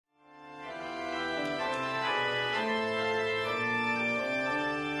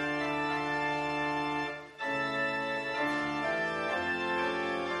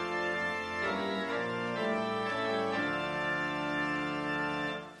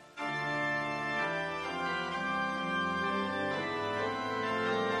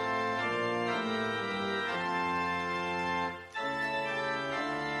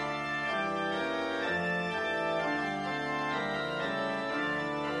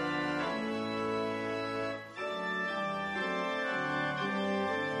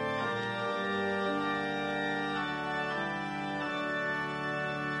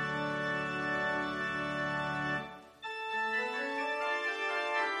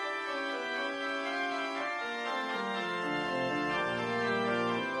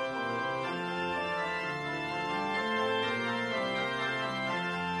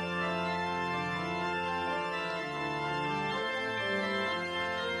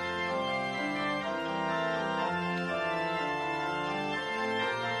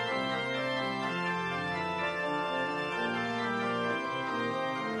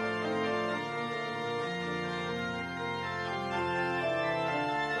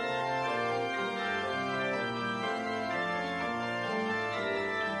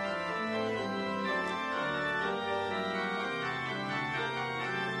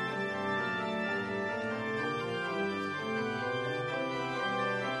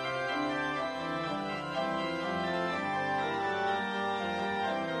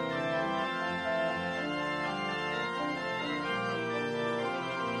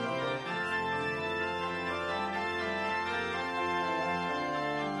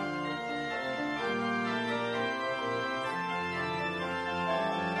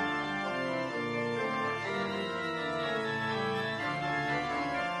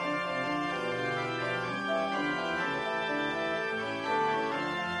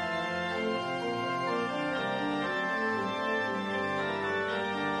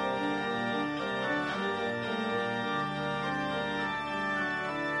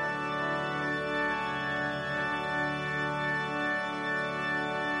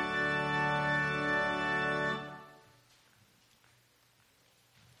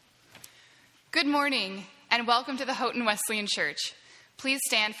Good morning, and welcome to the Houghton Wesleyan Church. Please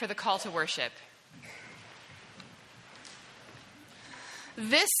stand for the call to worship.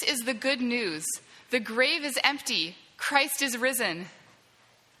 This is the good news. The grave is empty. Christ is risen.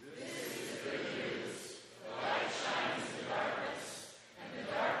 This is the good news. The light shines in the darkness, and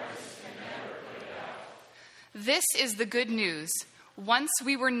the darkness can never put it out. This is the good news. Once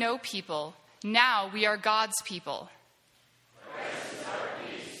we were no people, now we are God's people. Christ is our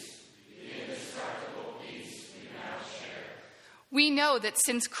peace, the indestructible peace we now share. We know that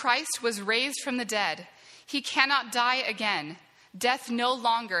since Christ was raised from the dead, he cannot die again. Death no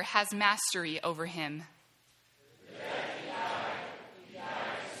longer has mastery over him. The death he died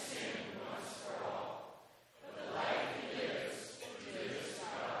to sin once for all. But the life he lives to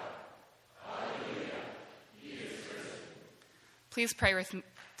God. Hallelujah, he is risen. Please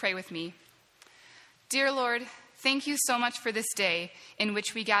pray with me. Dear Lord, thank you so much for this day in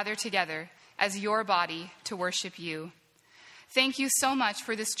which we gather together as your body to worship you. Thank you so much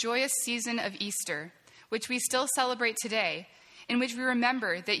for this joyous season of Easter, which we still celebrate today, in which we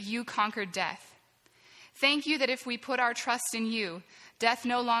remember that you conquered death. Thank you that if we put our trust in you, death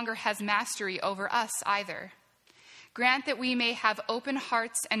no longer has mastery over us either. Grant that we may have open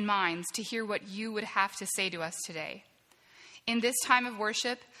hearts and minds to hear what you would have to say to us today. In this time of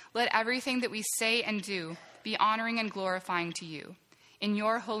worship, let everything that we say and do be honoring and glorifying to you. In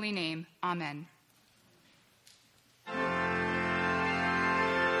your holy name, amen.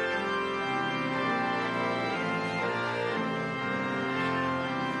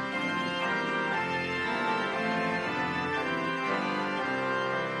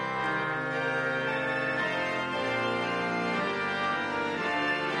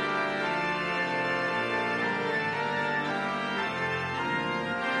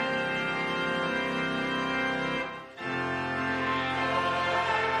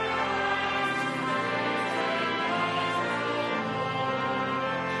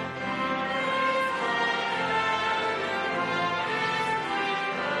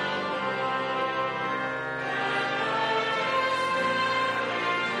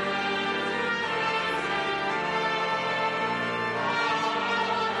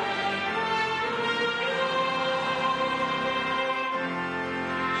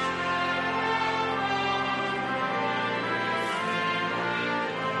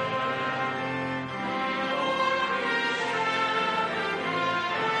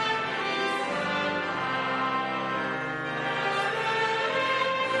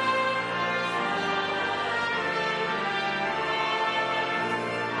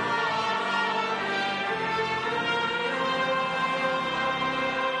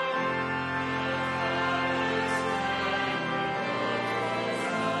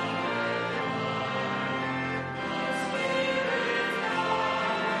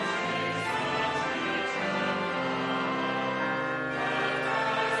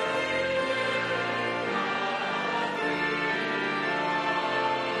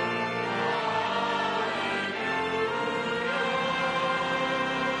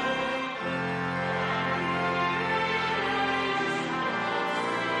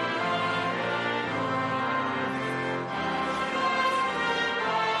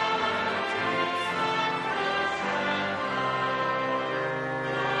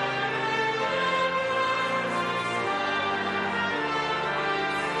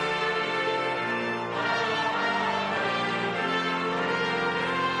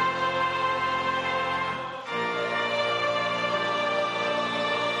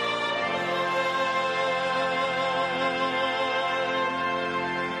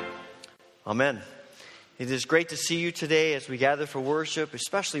 Amen. It is great to see you today as we gather for worship.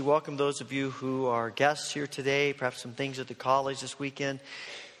 Especially welcome those of you who are guests here today, perhaps some things at the college this weekend.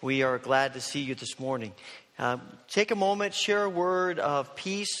 We are glad to see you this morning. Take a moment, share a word of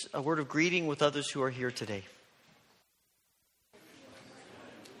peace, a word of greeting with others who are here today.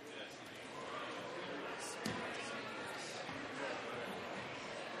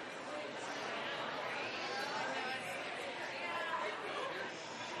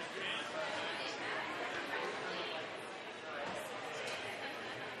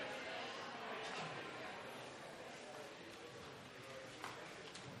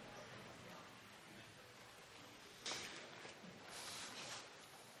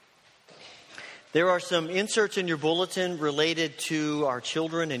 There are some inserts in your bulletin related to our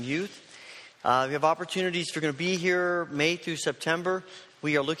children and youth. We have opportunities if you're going to be here May through September.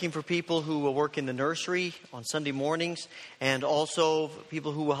 We are looking for people who will work in the nursery on Sunday mornings and also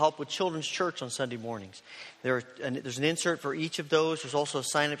people who will help with children's church on Sunday mornings. There's an insert for each of those. There's also a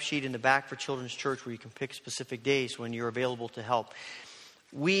sign-up sheet in the back for children's church where you can pick specific days when you're available to help.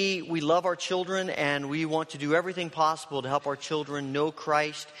 We love our children, and we want to do everything possible to help our children know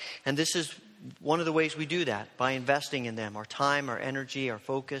Christ. And this is one of the ways we do that, by investing in them, our time, our energy, our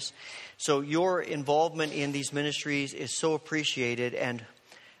focus. So your involvement in these ministries is so appreciated, and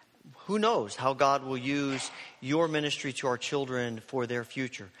who knows how God will use your ministry to our children for their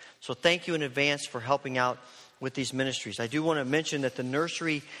future. So thank you in advance for helping out with these ministries. I do want to mention that the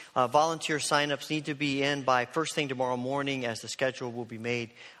nursery volunteer signups need to be in by first thing tomorrow morning, as the schedule will be made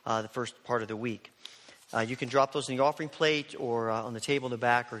the first part of the week. You can drop those in the offering plate or on the table in the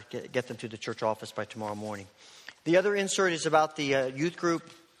back, or get them to the church office by tomorrow morning. The other insert is about the youth group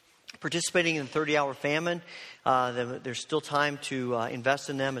participating in the 30-hour famine. There's still time to invest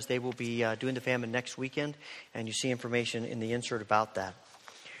in them, as they will be doing the famine next weekend, and you see information in the insert about that.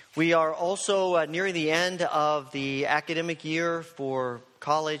 We are also nearing the end of the academic year for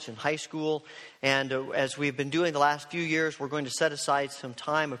college and high school. And as we've been doing the last few years, we're going to set aside some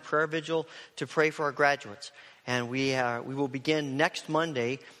time of prayer vigil to pray for our graduates. And we will begin next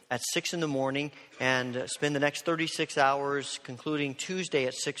Monday at 6 in the morning and spend the next 36 hours, concluding Tuesday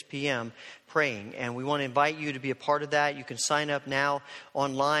at 6 p.m., praying. And we want to invite you to be a part of that. You can sign up now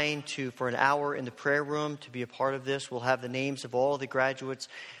online for an hour in the prayer room to be a part of this. We'll have the names of all of the graduates,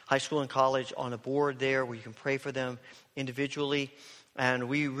 high school and college, on a board there where you can pray for them individually. And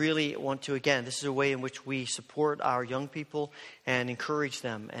we really want to, again, this is a way in which we support our young people and encourage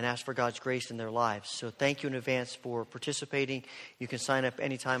them and ask for God's grace in their lives. So thank you in advance for participating. You can sign up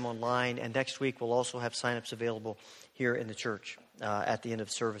anytime online. And next week we'll also have signups available here in the church at the end of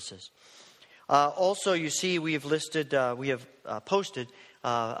services. Also, you see we have posted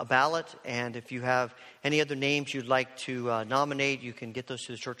a ballot. And if you have any other names you'd like to nominate, you can get those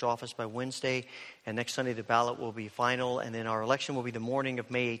to the church office by Wednesday. And next Sunday, the ballot will be final. And then our election will be the morning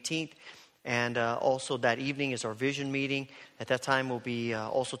of May 18th. And also that evening is our vision meeting. At that time, we'll be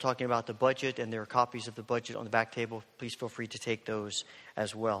also talking about the budget. And there are copies of the budget on the back table. Please feel free to take those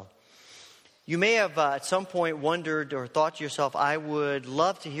as well. You may have at some point wondered or thought to yourself, I would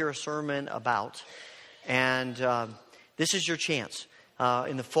love to hear a sermon about. And this is your chance.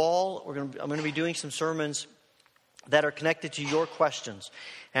 In the fall, I'm going to be doing some sermons that are connected to your questions.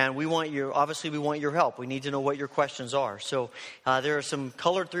 And we want your help. We need to know what your questions are. So there are some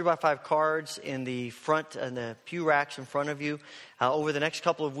colored 3x5 cards in the front and the pew racks in front of you. Over the next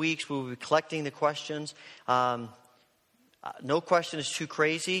couple of weeks, we will be collecting the questions. No question is too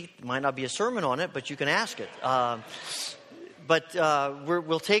crazy. There might not be a sermon on it, but you can ask it. But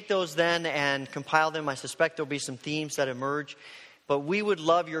we'll take those then and compile them. I suspect there'll be some themes that emerge. But we would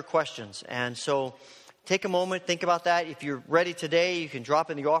love your questions. And so take a moment, think about that. If you're ready today, you can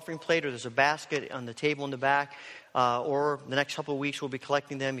drop in the offering plate, or there's a basket on the table in the back. Or the next couple of weeks, we'll be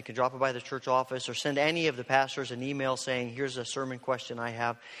collecting them. You can drop it by the church office, or send any of the pastors an email saying, here's a sermon question I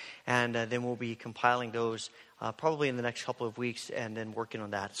have. And then we'll be compiling those probably in the next couple of weeks and then working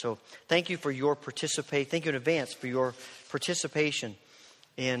on that. So thank you for your participation. Thank you in advance for your participation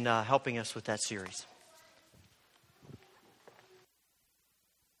in helping us with that series.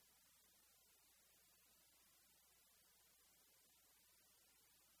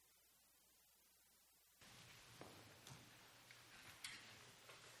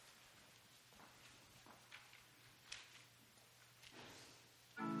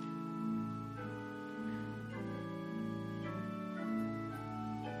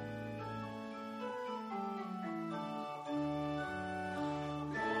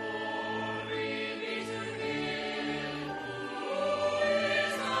 Glory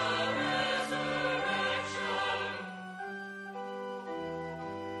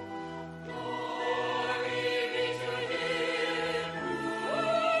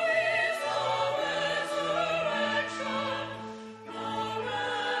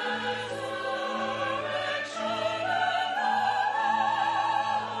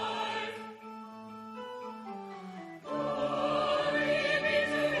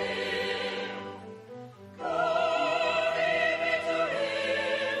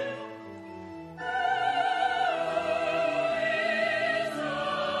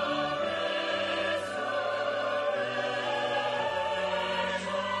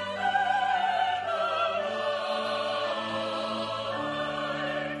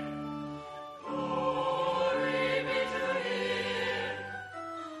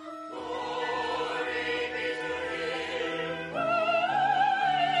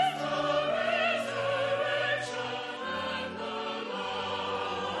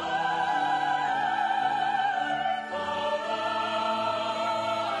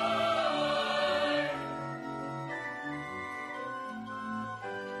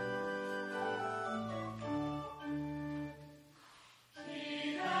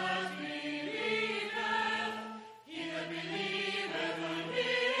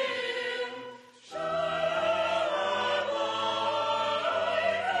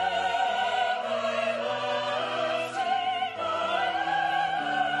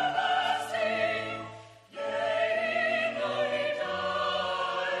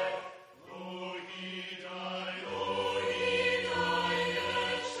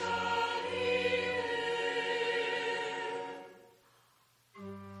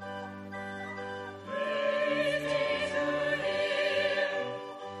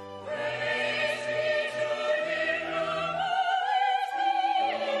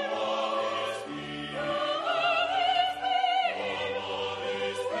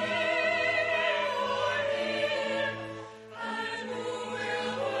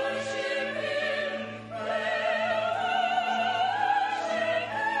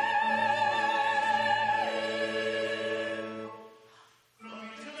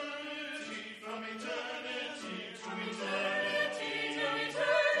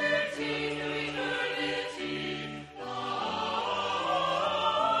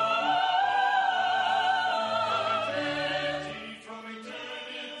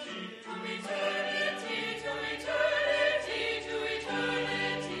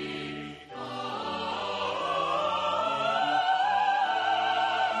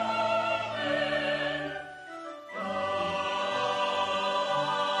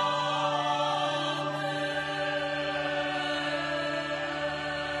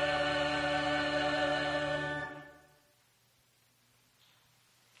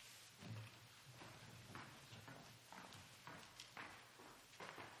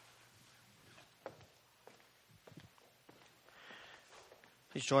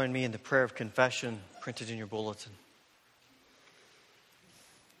Please join me in the prayer of confession printed in your bulletin.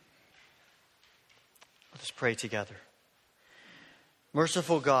 Let us pray together.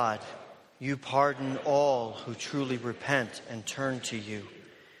 Merciful God, you pardon all who truly repent and turn to you.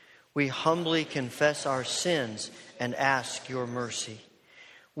 We humbly confess our sins and ask your mercy.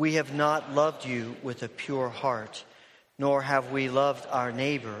 We have not loved you with a pure heart, nor have we loved our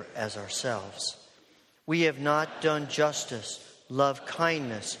neighbor as ourselves. We have not done justice, loved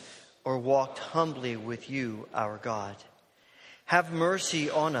kindness, or walked humbly with you, our God. Have mercy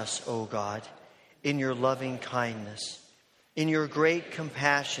on us, O God, in your loving kindness. In your great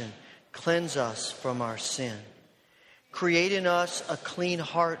compassion, cleanse us from our sin. Create in us a clean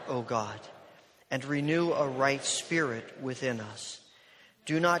heart, O God, and renew a right spirit within us.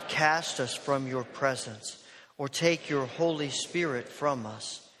 Do not cast us from your presence or take your Holy Spirit from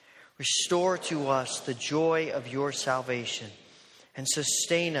us. Restore to us the joy of your salvation and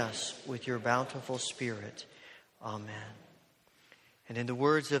sustain us with your bountiful Spirit. Amen. And in the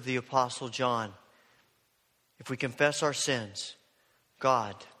words of the Apostle John, if we confess our sins,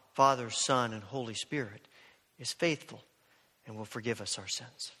 God, Father, Son, and Holy Spirit is faithful and will forgive us our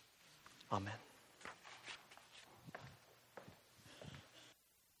sins. Amen.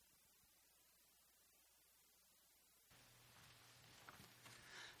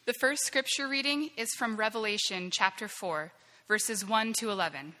 The first scripture reading is from Revelation chapter 4, verses 1 to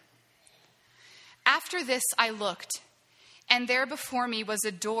 11. After this I looked, and there before me was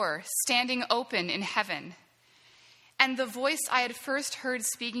a door standing open in heaven. And the voice I had first heard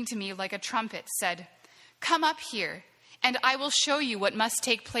speaking to me like a trumpet said, "Come up here, and I will show you what must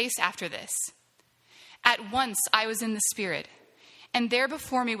take place after this." At once I was in the Spirit, and there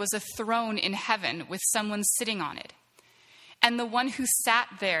before me was a throne in heaven with someone sitting on it. And the one who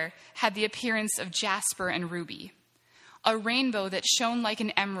sat there had the appearance of jasper and ruby. A rainbow that shone like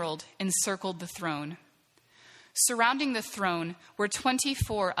an emerald encircled the throne. Surrounding the throne were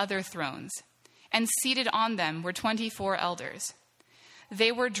 24 other thrones, and seated on them were 24 elders.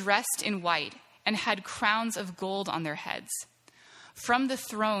 They were dressed in white and had crowns of gold on their heads. From the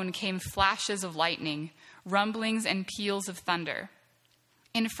throne came flashes of lightning, rumblings and peals of thunder.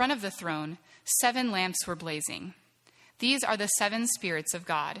 In front of the throne, 7 lamps were blazing. These are the 7 spirits of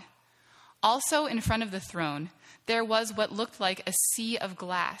God. Also in front of the throne, there was what looked like a sea of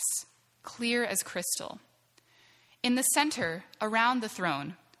glass, clear as crystal. In the center, around the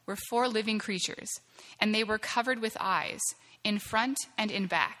throne, were 4 living creatures, and they were covered with eyes, in front and in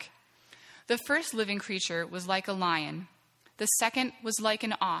back. The first living creature was like a lion. The second was like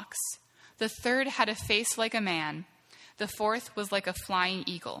an ox. The third had a face like a man. The fourth was like a flying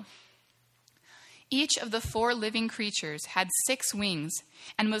eagle. Each of the 4 living creatures had 6 wings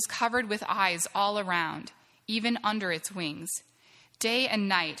and was covered with eyes all around, even under its wings. Day and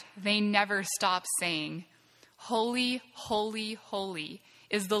night they never stop saying, "Holy, holy, holy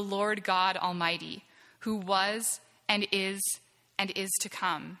is the Lord God Almighty, who was and is to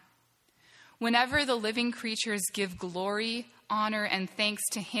come." Whenever the living creatures give glory, honor, and thanks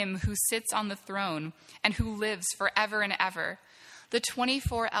to him who sits on the throne and who lives forever and ever, the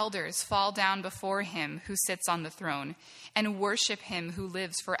 24 elders fall down before him who sits on the throne and worship him who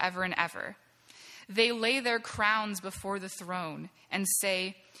lives forever and ever. They lay their crowns before the throne and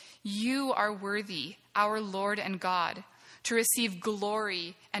say, "You are worthy, our Lord and God, to receive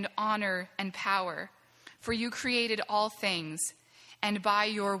glory and honor and power. For you created all things, and by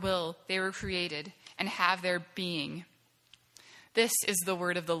your will they were created and have their being." This is the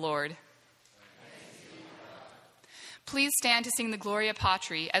word of the Lord. Please stand to sing the Gloria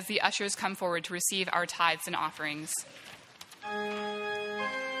Patri as the ushers come forward to receive our tithes and offerings.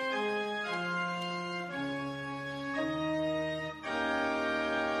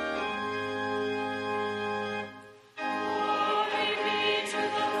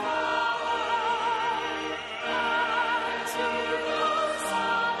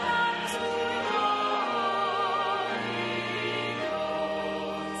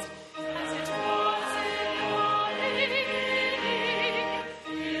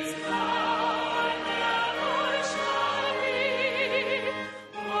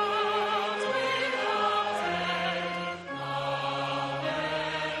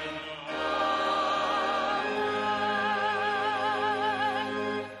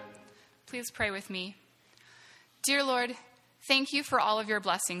 Please pray with me. Dear Lord, thank you for all of your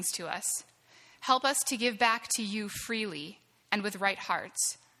blessings to us. Help us to give back to you freely and with right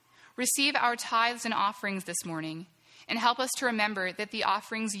hearts. Receive our tithes and offerings this morning, and help us to remember that the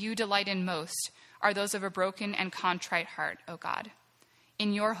offerings you delight in most are those of a broken and contrite heart, O God.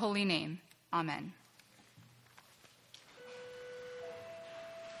 In your holy name, amen.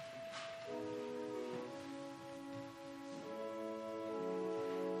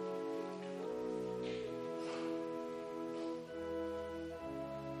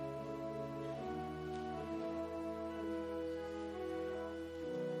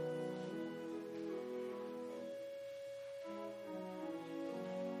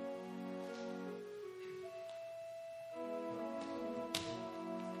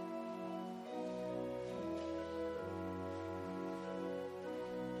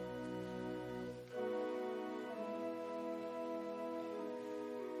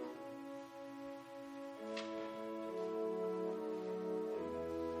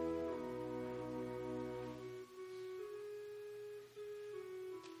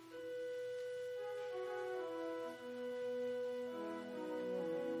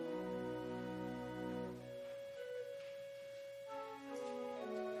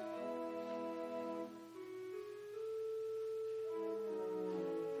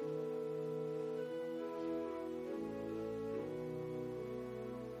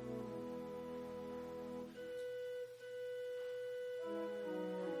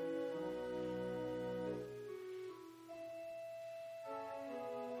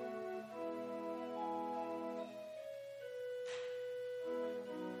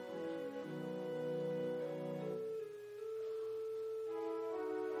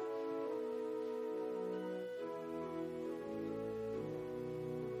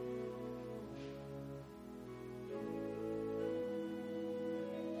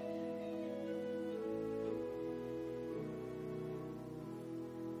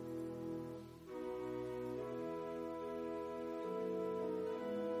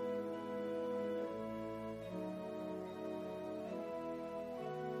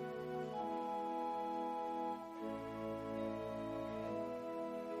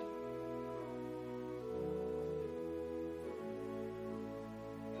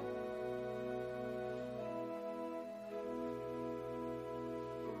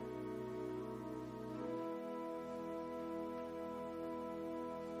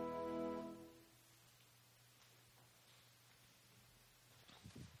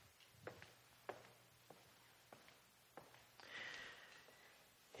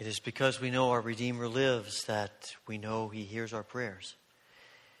 It is because we know our Redeemer lives that we know He hears our prayers.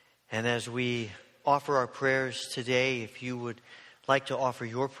 And as we offer our prayers today, if you would like to offer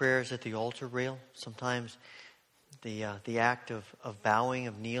your prayers at the altar rail, sometimes the act of bowing,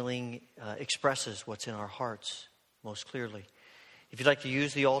 of kneeling, expresses what's in our hearts most clearly. If you'd like to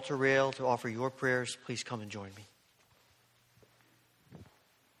use the altar rail to offer your prayers, please come and join me.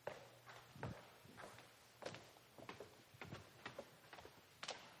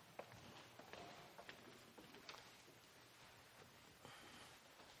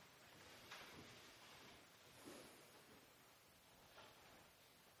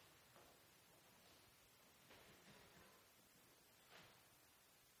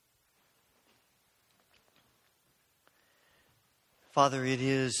 Father, it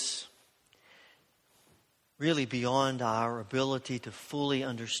is really beyond our ability to fully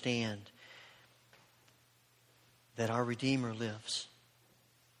understand that our Redeemer lives.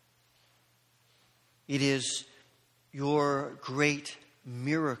 It is your great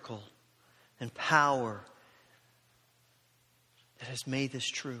miracle and power that has made this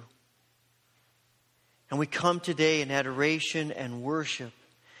true. And we come today in adoration and worship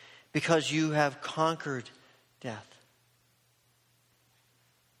because you have conquered death.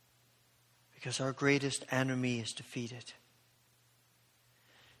 Because our greatest enemy is defeated.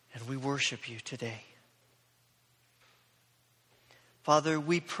 And we worship you today. Father,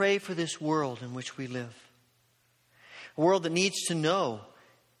 we pray for this world in which we live. A world that needs to know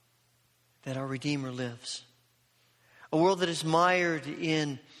that our Redeemer lives. A world that is mired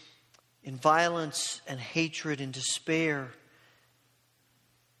in violence and hatred and despair.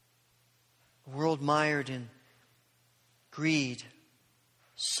 A world mired in greed,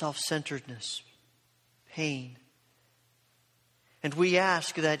 self-centeredness, pain. And we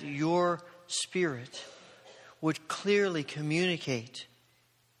ask that your Spirit would clearly communicate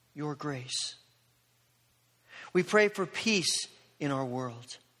your grace. We pray for peace in our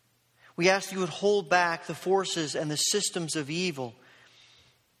world. We ask you would hold back the forces and the systems of evil.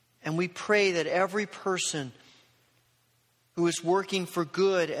 And we pray that every person who is working for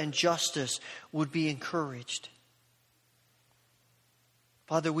good and justice would be encouraged.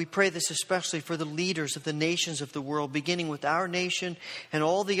 Father, we pray this especially for the leaders of the nations of the world, beginning with our nation and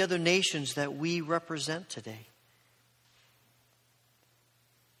all the other nations that we represent today.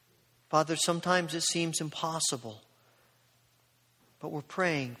 Father, sometimes it seems impossible, but we're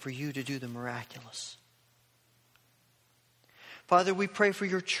praying for you to do the miraculous. Father, we pray for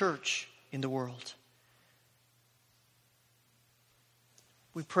your church in the world.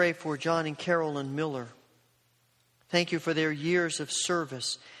 We pray for John and Carolyn Miller. Thank you for their years of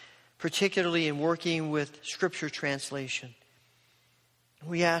service, particularly in working with Scripture translation.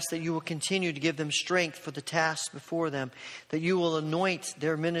 We ask that you will continue to give them strength for the tasks before them, that you will anoint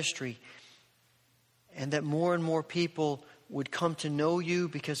their ministry, and that more and more people would come to know you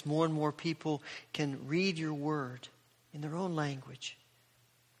because more and more people can read your word in their own language.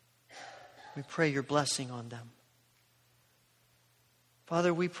 We pray your blessing on them.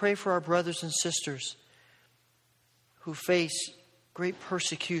 Father, we pray for our brothers and sisters who face great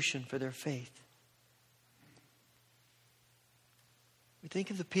persecution for their faith. We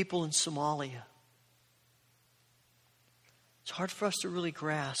think of the people in Somalia. It's hard for us to really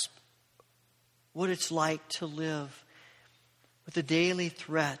grasp what it's like to live with the daily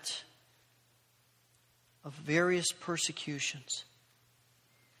threat of various persecutions.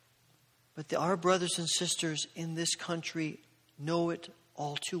 But our brothers and sisters in this country know it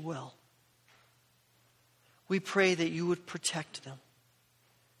all too well. We pray that you would protect them.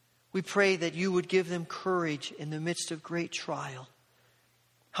 We pray that you would give them courage in the midst of great trial.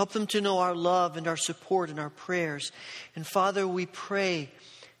 Help them to know our love and our support and our prayers. And Father, we pray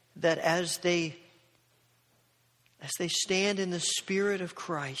that as they stand in the Spirit of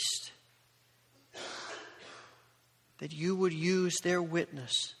Christ, that you would use their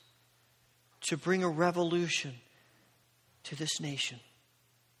witness to bring a revolution to this nation.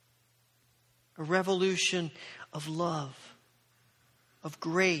 A revolution of love, of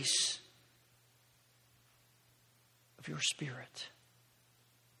grace, of your Spirit.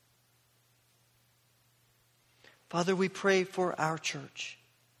 Father, we pray for our church.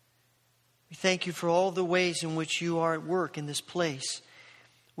 We thank you for all the ways in which you are at work in this place.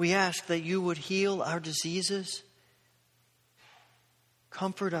 We ask that you would heal our diseases,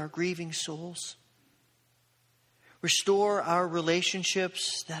 comfort our grieving souls, restore our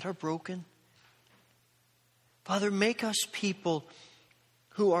relationships that are broken. Father, make us people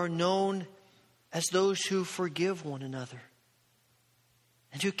who are known as those who forgive one another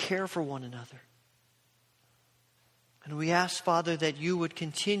and who care for one another. And we ask, Father, that you would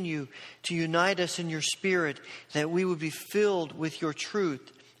continue to unite us in your Spirit, that we would be filled with your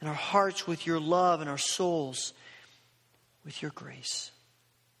truth, and our hearts with your love, and our souls with your grace.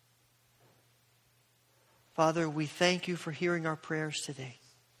 Father, we thank you for hearing our prayers today.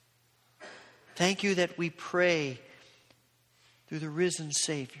 Thank you that we pray through the risen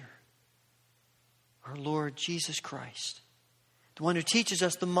Savior, our Lord Jesus Christ, the one who teaches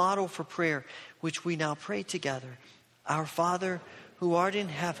us the model for prayer, which we now pray together. Our Father, who art in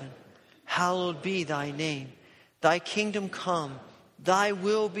heaven, hallowed be thy name. Thy kingdom come, thy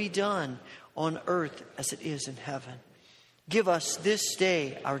will be done on earth as it is in heaven. Give us this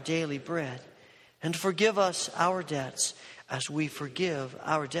day our daily bread, and forgive us our debts as we forgive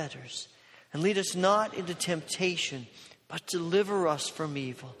our debtors. And lead us not into temptation, but deliver us from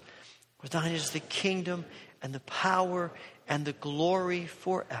evil. For thine is the kingdom and the power and the glory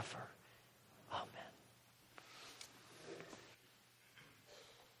forever. Amen.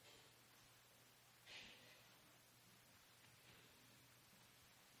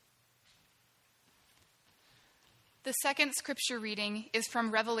 The second scripture reading is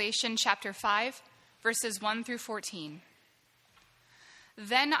from Revelation chapter 5, verses 1 through 14.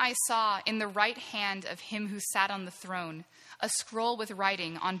 Then I saw in the right hand of him who sat on the throne a scroll with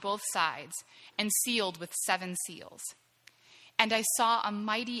writing on both sides and sealed with 7 seals. And I saw a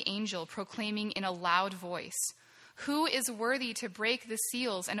mighty angel proclaiming in a loud voice, "Who is worthy to break the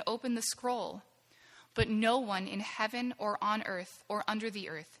seals and open the scroll?" But no one in heaven or on earth or under the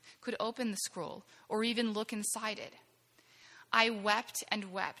earth could open the scroll or even look inside it. I wept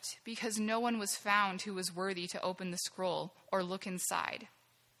and wept because no one was found who was worthy to open the scroll or look inside.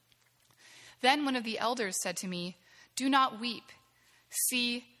 Then one of the elders said to me, "Do not weep.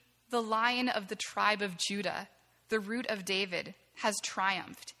 See, the Lion of the tribe of Judah, the Root of David, has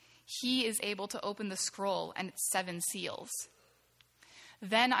triumphed. He is able to open the scroll and its 7 seals."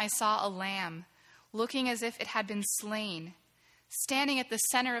 Then I saw a lamb, looking as if it had been slain, standing at the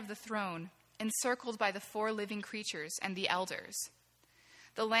center of the throne, encircled by the 4 living creatures and the elders.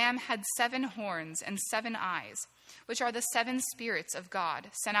 The Lamb had 7 horns and 7 eyes, which are the 7 spirits of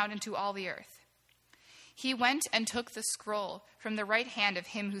God sent out into all the earth. He went and took the scroll from the right hand of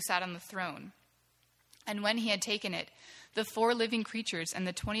him who sat on the throne. And when he had taken it, the 4 living creatures and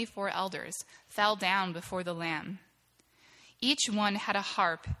the 24 elders fell down before the Lamb. Each one had a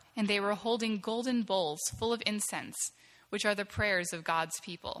harp, and they were holding golden bowls full of incense, which are the prayers of God's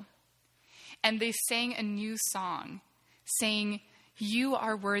people. And they sang a new song, saying, "You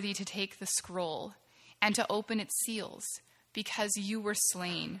are worthy to take the scroll and to open its seals, because you were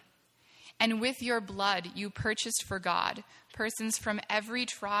slain. And with your blood you purchased for God persons from every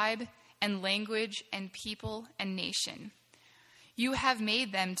tribe and language and people and nation. You have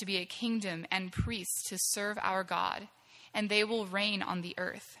made them to be a kingdom and priests to serve our God, and they will reign on the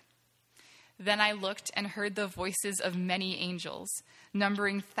earth." Then I looked and heard the voices of many angels,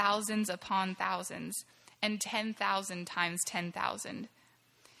 numbering thousands upon thousands, and 10,000 times 10,000.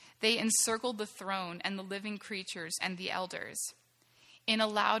 They encircled the throne and the living creatures and the elders. In a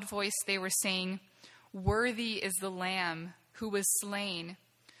loud voice they were saying, "Worthy is the Lamb who was slain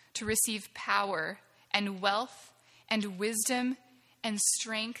to receive power and wealth and wisdom and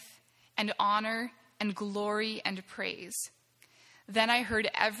strength and honor and glory and praise." Then I heard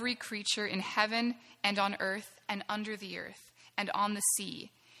every creature in heaven and on earth and under the earth and on the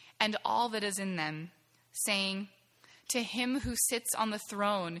sea and all that is in them, saying, "To him who sits on the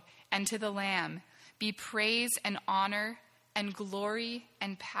throne and to the Lamb be praise and honor and glory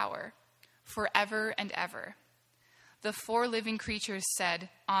and power forever and ever." The 4 living creatures said,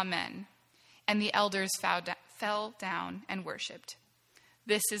 "Amen," and the elders fell down and worshipped.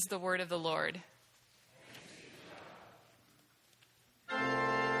 This is the word of the Lord.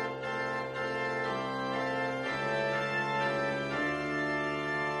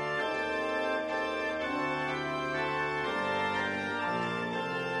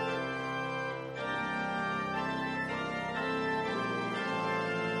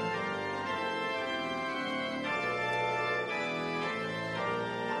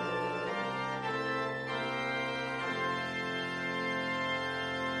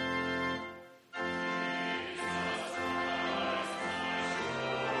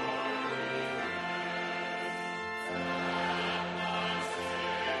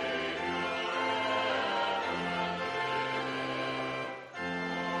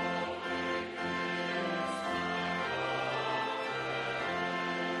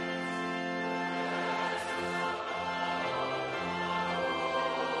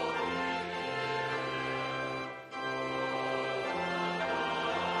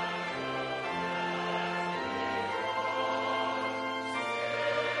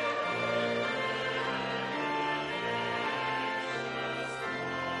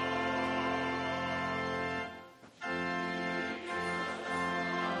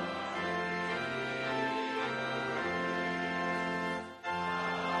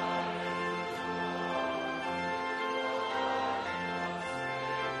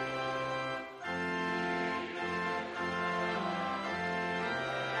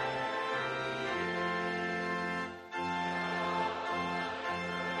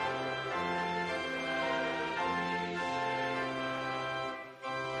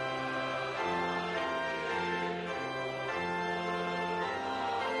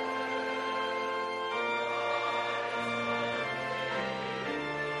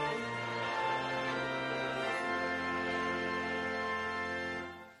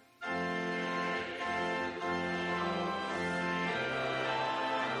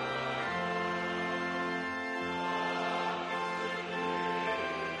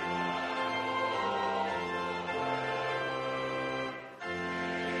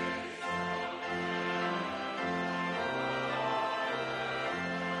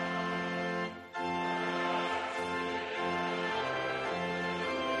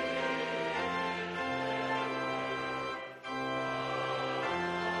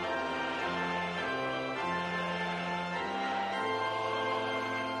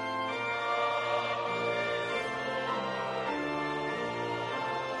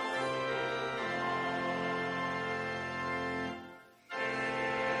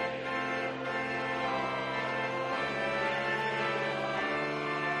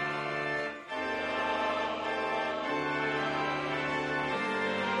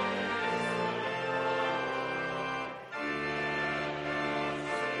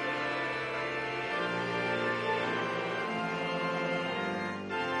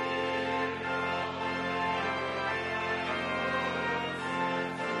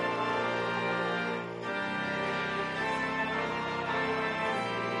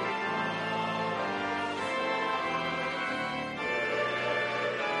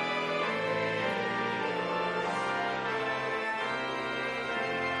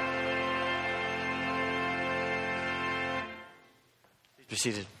 Be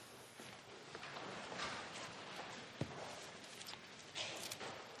seated.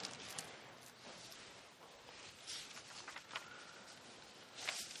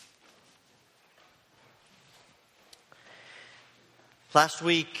 Last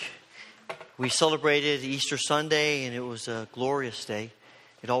week, we celebrated Easter Sunday, and it was a glorious day.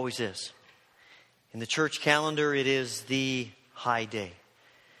 It always is. In the church calendar, it is the high day.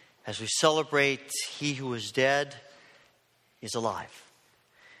 As we celebrate He who is dead is alive.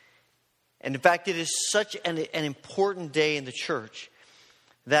 And in fact, it is such an important day in the church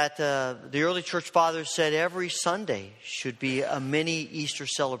that the early church fathers said every Sunday should be a mini Easter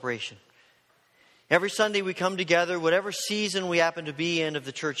celebration. Every Sunday we come together, whatever season we happen to be in of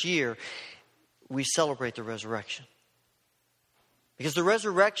the church year, we celebrate the resurrection. Because the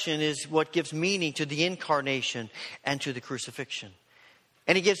resurrection is what gives meaning to the incarnation and to the crucifixion.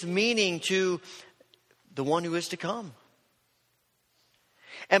 And it gives meaning to the one who is to come.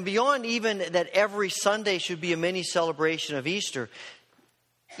 And beyond even that every Sunday should be a mini celebration of Easter,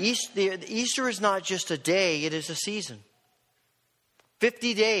 Easter is not just a day, it is a season.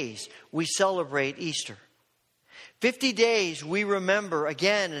 50 days we celebrate Easter. 50 days we remember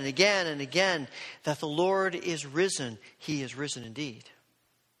again and again and again that the Lord is risen. He is risen indeed.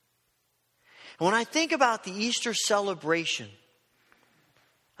 And when I think about the Easter celebration,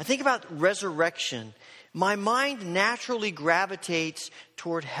 I think about resurrection, my mind naturally gravitates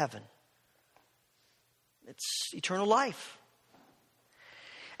toward heaven. It's eternal life.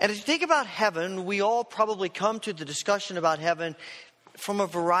 And as you think about heaven, we all probably come to the discussion about heaven from a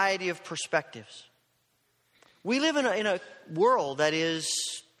variety of perspectives. We live in a world that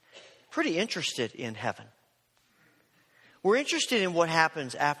is pretty interested in heaven. We're interested in what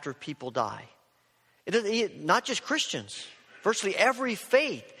happens after people die. Not just Christians. Virtually every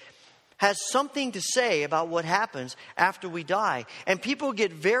faith has something to say about what happens after we die. And people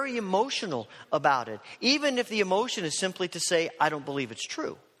get very emotional about it, even if the emotion is simply to say, I don't believe it's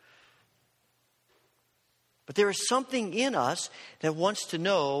true. But there is something in us that wants to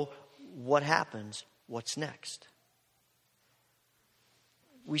know what happens, what's next.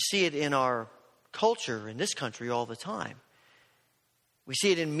 We see it in our culture in this country all the time. We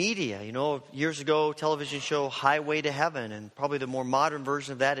see it in media. You know, years ago, television show Highway to Heaven, and probably the more modern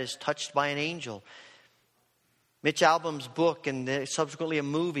version of that is Touched by an Angel. Mitch Albom's book and subsequently a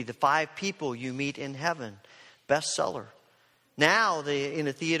movie, The 5 People You Meet in Heaven, bestseller. Now in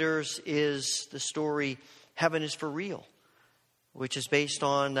the theaters is the story Heaven is for Real, which is based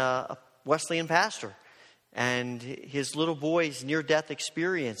on a Wesleyan pastor and his little boy's near-death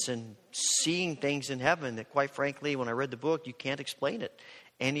experience and seeing things in heaven that, quite frankly, when I read the book, you can't explain it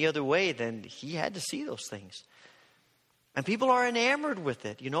any other way than he had to see those things. And people are enamored with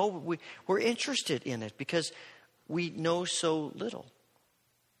it. You know, we're interested in it because we know so little.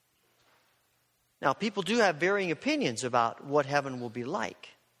 Now, people do have varying opinions about what heaven will be like.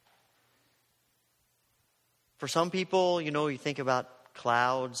 For some people, you know, you think about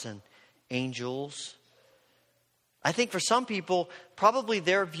clouds and angels. I think for some people, probably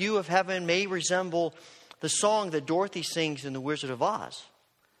their view of heaven may resemble the song that Dorothy sings in The Wizard of Oz.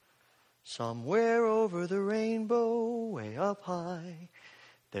 Somewhere over the rainbow, way up high,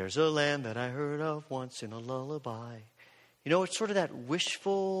 there's a land that I heard of once in a lullaby. You know, it's sort of that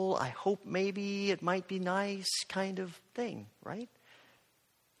wishful, I hope maybe it might be nice kind of thing, right?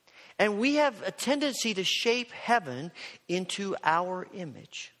 And we have a tendency to shape heaven into our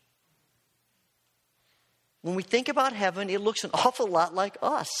image. When we think about heaven, it looks an awful lot like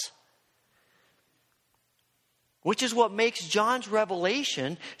us. Which is what makes John's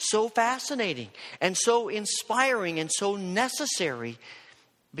revelation so fascinating and so inspiring and so necessary,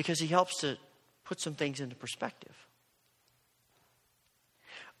 because he helps to put some things into perspective.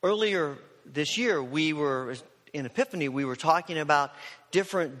 Earlier this year, in Epiphany, we were talking about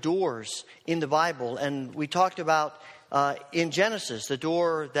different doors in the Bible. And we talked about, in Genesis, the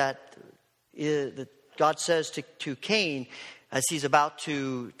door that God says to Cain as he's about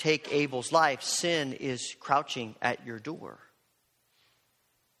to take Abel's life, sin is crouching at your door.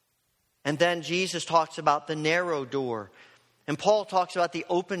 And then Jesus talks about the narrow door. And Paul talks about the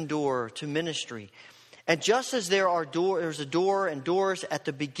open door to ministry. And just as there's a door and doors at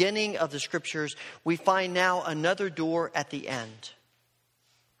the beginning of the Scriptures, we find now another door at the end.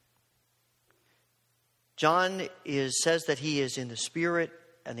 John says that he is in the Spirit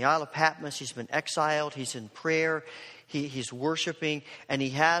and the Isle of Patmos. He's been exiled. He's in prayer. He's worshiping. And he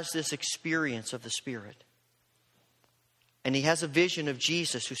has this experience of the Spirit. And he has a vision of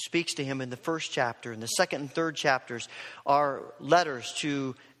Jesus who speaks to him in the first chapter. And the second and third chapters are letters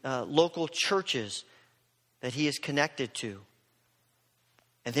to local churches that he is connected to.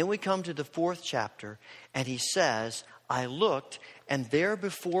 And then we come to the 4th chapter, and he says, I looked, and there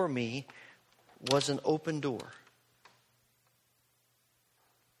before me was an open door.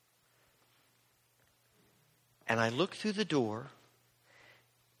 And I looked through the door,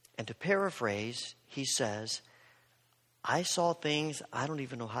 and to paraphrase, he says, I saw things I don't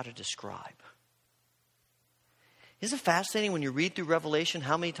even know how to describe. Isn't it fascinating when you read through Revelation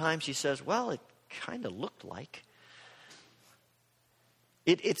how many times he says, well, it kind of looked like.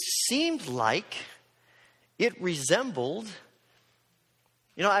 It seemed like. It resembled.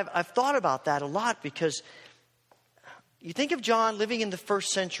 You know, I've thought about that a lot because you think of John living in the 1st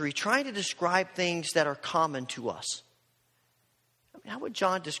century trying to describe things that are common to us. I mean, how would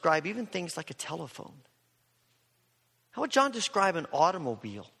John describe even things like a telephone? How would John describe an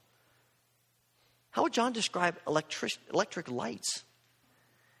automobile? How would John describe electric lights?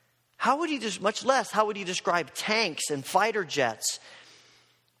 How would he much less, how would he describe tanks and fighter jets?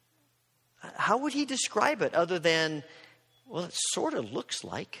 How would he describe it other than, well, it sort of looks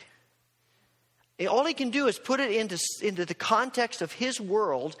like? All he can do is put it into the context of his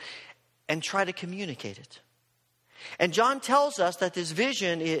world and try to communicate it. And John tells us that this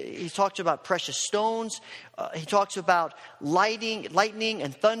vision, he talks about precious stones. He talks about lightning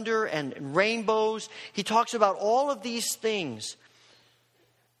and thunder and rainbows. He talks about all of these things.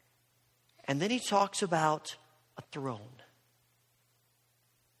 And then he talks about a throne.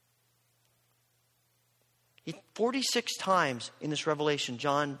 46 times in this revelation,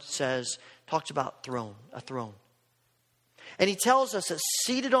 John talks about a throne. And he tells us that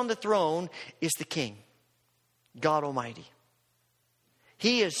seated on the throne is the King, God Almighty.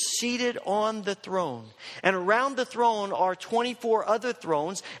 He is seated on the throne. And around the throne are 24 other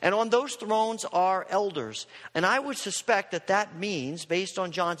thrones. And on those thrones are elders. And I would suspect that means, based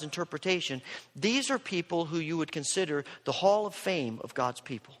on John's interpretation, these are people who you would consider the Hall of Fame of God's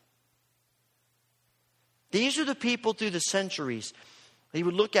people. These are the people through the centuries he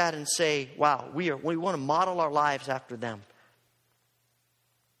would look at and say, wow, we want to model our lives after them.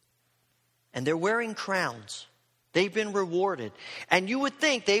 And they're wearing crowns. They've been rewarded. And you would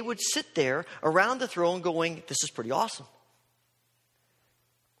think they would sit there around the throne going, this is pretty awesome.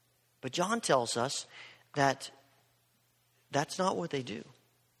 But John tells us that that's not what they do.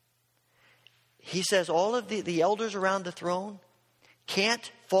 He says all of the elders around the throne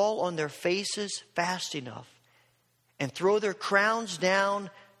can't fall on their faces fast enough and throw their crowns down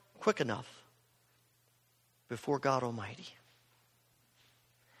quick enough before God Almighty.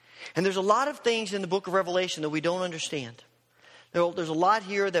 And there's a lot of things in the book of Revelation that we don't understand. There's a lot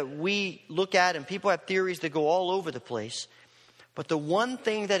here that we look at, and people have theories that go all over the place. But the one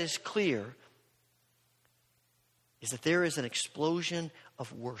thing that is clear is that there is an explosion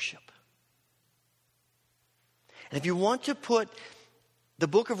of worship. And if you want to put the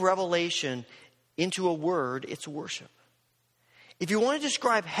book of Revelation into a word, it's worship. If you want to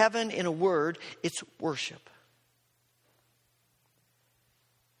describe heaven in a word, it's worship.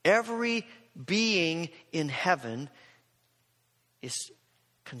 Every being in heaven is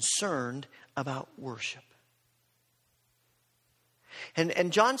concerned about worship.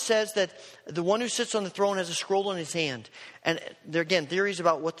 And John says that the one who sits on the throne has a scroll in his hand. And there again, theories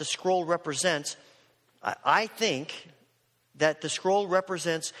about what the scroll represents. I think that the scroll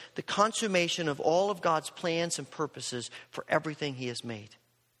represents the consummation of all of God's plans and purposes for everything he has made.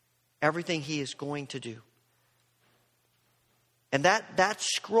 Everything he is going to do. And that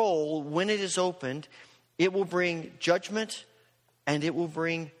scroll, when it is opened, it will bring judgment and it will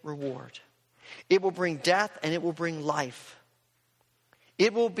bring reward. It will bring death and it will bring life.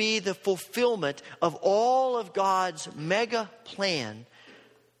 It will be the fulfillment of all of God's mega plan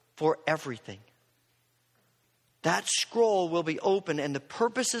for everything. That scroll will be open and the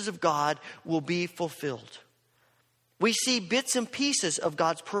purposes of God will be fulfilled. We see bits and pieces of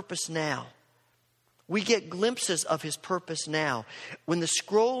God's purpose now. We get glimpses of his purpose now. When the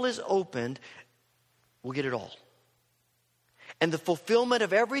scroll is opened, we'll get it all. And the fulfillment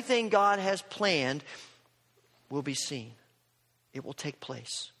of everything God has planned will be seen. It will take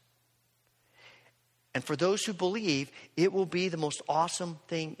place. And for those who believe, it will be the most awesome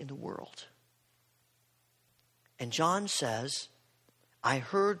thing in the world. And John says, I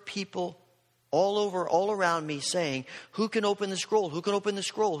heard people all around me saying, who can open the scroll? Who can open the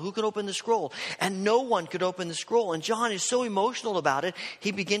scroll? Who can open the scroll? And no one could open the scroll. And John is so emotional about it,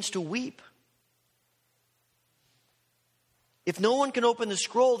 he begins to weep. If no one can open the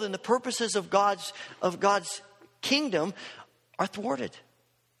scroll, then the purposes of God's kingdom are thwarted.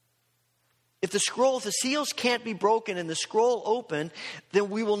 If the seals can't be broken and the scroll open, then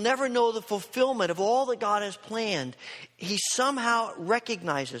we will never know the fulfillment of all that God has planned. He somehow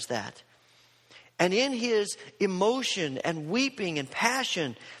recognizes that. And in his emotion and weeping and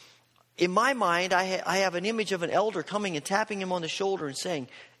passion, in my mind, I have an image of an elder coming and tapping him on the shoulder and saying,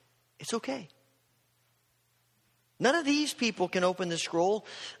 it's okay. None of these people can open the scroll,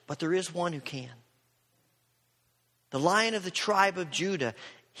 but there is one who can. The Lion of the tribe of Judah,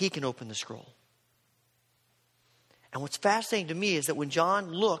 he can open the scroll. And what's fascinating to me is that when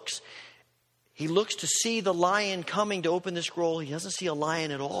John looks, he looks to see the lion coming to open the scroll. He doesn't see a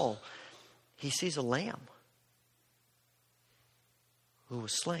lion at all. He sees a lamb who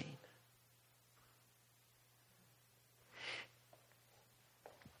was slain.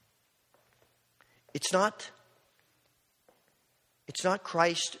 It's not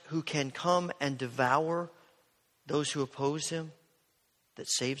Christ who can come and devour those who oppose him that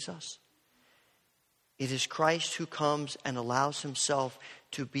saves us. It is Christ who comes and allows himself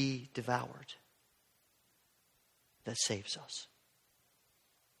to be devoured that saves us.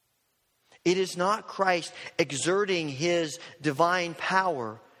 It is not Christ exerting his divine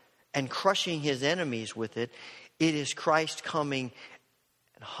power and crushing his enemies with it. It is Christ coming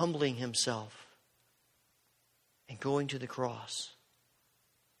and humbling himself and going to the cross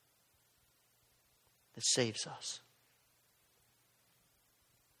that saves us.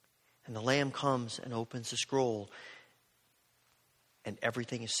 And the Lamb comes and opens the scroll, and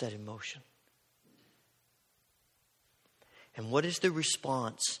everything is set in motion. And what is the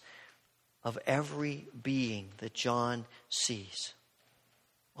response of every being that John sees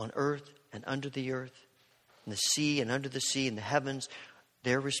on earth and under the earth, in the sea and under the sea, in the heavens?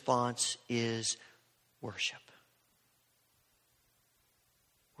 Their response is worship.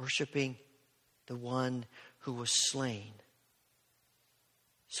 Worshiping the one who was slain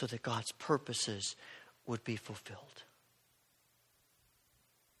so that God's purposes would be fulfilled.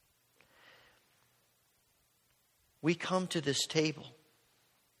 We come to this table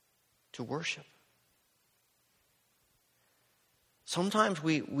to worship. Sometimes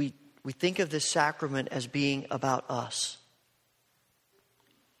we think of this sacrament as being about us.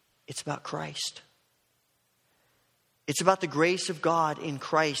 It's about Christ. It's about the grace of God in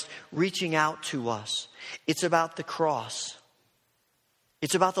Christ reaching out to us. It's about the cross.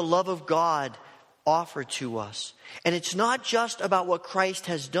 It's about the love of God offered to us. And it's not just about what Christ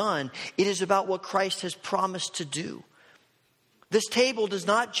has done. It is about what Christ has promised to do. This table does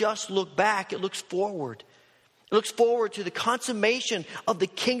not just look back, it looks forward. It looks forward to the consummation of the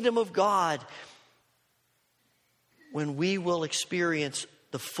kingdom of God, when we will experience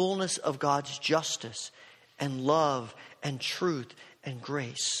the fullness of God's justice and love and truth and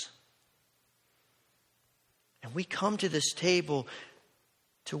grace. And we come to this table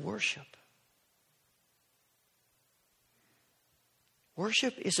to worship.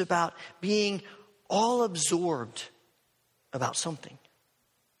 Worship is about being all absorbed about something.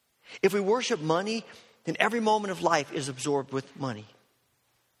 If we worship money, then every moment of life is absorbed with money.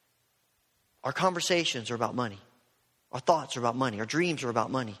 Our conversations are about money. Our thoughts are about money. Our dreams are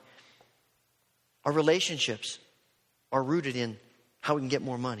about money. Our relationships are rooted in how we can get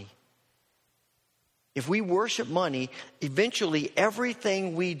more money. If we worship money, eventually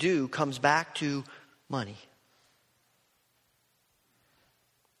everything we do comes back to money.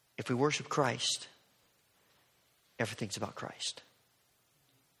 If we worship Christ, everything's about Christ.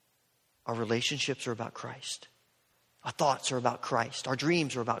 Our relationships are about Christ. Our thoughts are about Christ. Our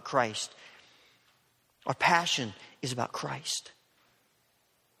dreams are about Christ. Our passion is about Christ.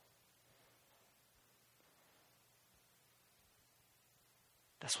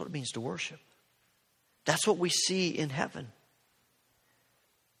 That's what it means to worship. That's what we see in heaven.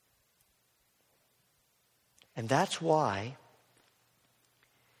 And that's why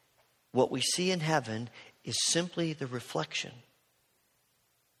what we see in heaven is simply the reflection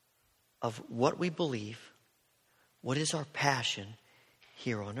of what we believe, what is our passion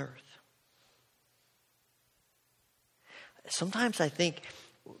here on earth. Sometimes I think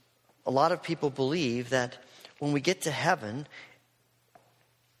a lot of people believe that when we get to heaven,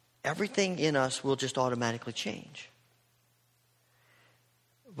 everything in us will just automatically change.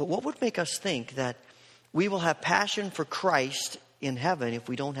 But what would make us think that we will have passion for Christ in heaven if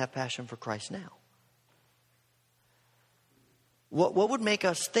we don't have passion for Christ now? What would make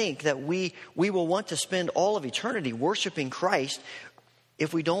us think that we will want to spend all of eternity worshiping Christ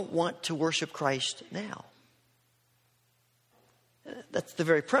if we don't want to worship Christ now? That's the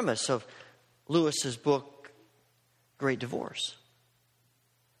very premise of Lewis's book, Great Divorce.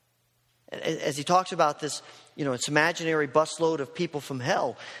 As he talks about this, this imaginary busload of people from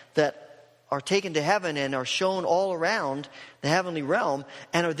hell that are taken to heaven and are shown all around the heavenly realm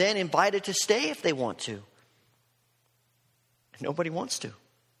and are then invited to stay if they want to. Nobody wants to.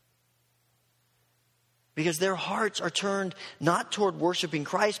 Because their hearts are turned not toward worshiping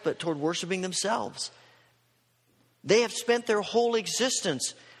Christ, but toward worshiping themselves. They have spent their whole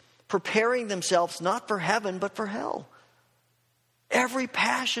existence preparing themselves not for heaven, but for hell. Every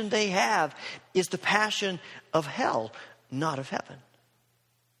passion they have is the passion of hell, not of heaven.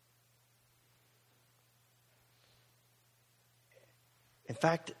 In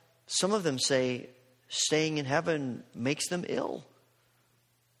fact, some of them say staying in heaven makes them ill.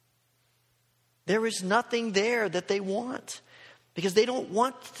 There is nothing there that they want because they don't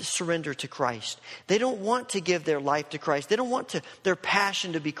want to surrender to Christ. They don't want to give their life to Christ. They don't want their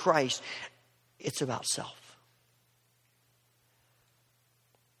passion to be Christ. It's about self.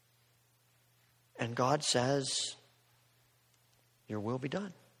 And God says, your will be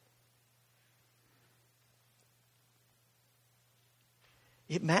done.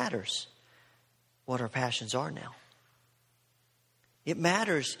 It matters what our passions are now. It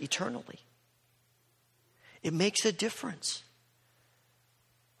matters eternally. It makes a difference.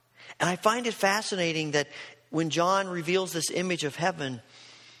 And I find it fascinating that when John reveals this image of heaven,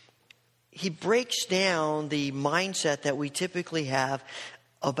 he breaks down the mindset that we typically have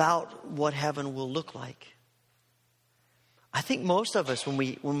about what heaven will look like. I think most of us, when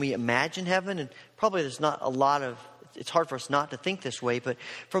we imagine heaven, and probably there's not a lot of, it's hard for us not to think this way, but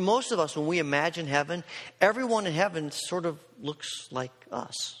for most of us, when we imagine heaven, everyone in heaven sort of looks like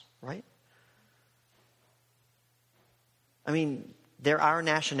us, right? I mean, they're our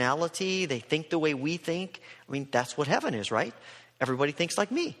nationality. They think the way we think. I mean, that's what heaven is, right? Everybody thinks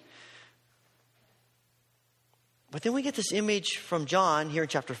like me. But then we get this image from John here in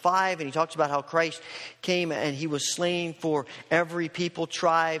chapter 5, and he talks about how Christ came and he was slain for every people,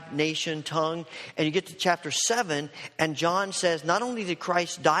 tribe, nation, tongue. And you get to chapter 7, and John says not only did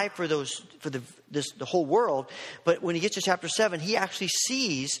Christ die for the whole world, but when he gets to chapter 7, he actually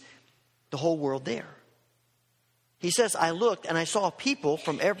sees the whole world there. He says, I looked and I saw people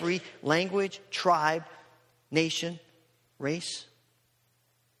from every language, tribe, nation, race.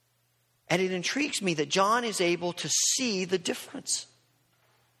 And it intrigues me that John is able to see the difference.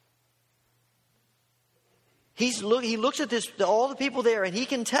 He looks at all the people there, and he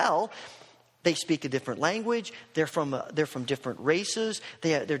can tell they speak a different language. They're from different races.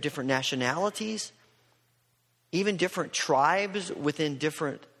 They're different nationalities, even different tribes within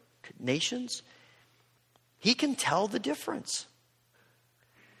different nations. He can tell the difference.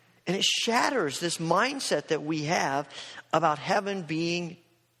 And it shatters this mindset that we have about heaven being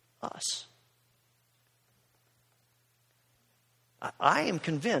us. I am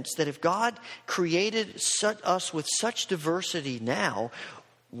convinced that if God created us with such diversity now,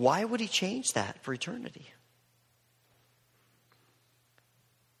 why would he change that for eternity?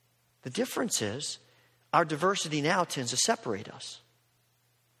 The difference is our diversity now tends to separate us.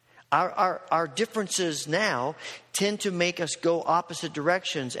 Our differences now tend to make us go opposite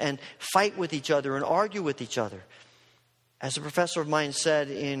directions and fight with each other and argue with each other. As a professor of mine said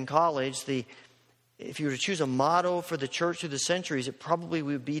in college, if you were to choose a motto for the church through the centuries, it probably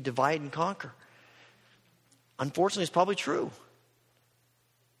would be divide and conquer. Unfortunately, it's probably true.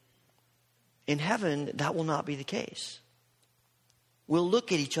 In heaven, that will not be the case. We'll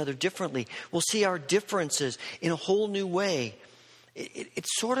look at each other differently. We'll see our differences in a whole new way.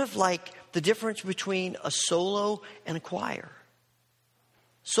 It's sort of like the difference between a solo and a choir.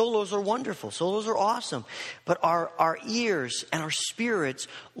 Solos are wonderful. Solos are awesome. But our ears and our spirits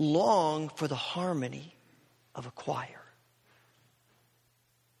long for the harmony of a choir.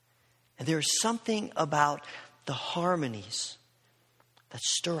 And there is something about the harmonies that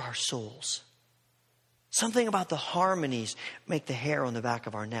stir our souls. Something about the harmonies make the hair on the back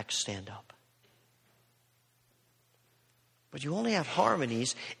of our neck stand up. But you only have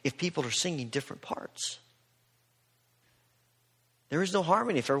harmonies if people are singing different parts. There is no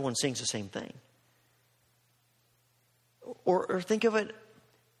harmony if everyone sings the same thing. Or think of it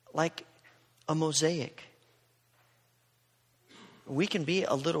like a mosaic. We can be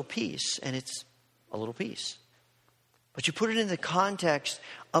a little piece, and it's a little piece. But you put it in the context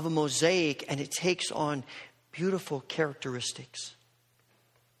of a mosaic, and it takes on beautiful characteristics.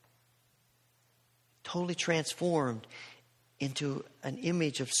 Totally transformed into an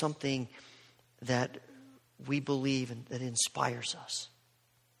image of something that we believe and that inspires us.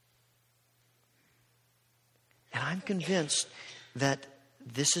 And I'm convinced that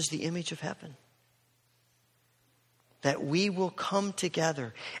this is the image of heaven. That we will come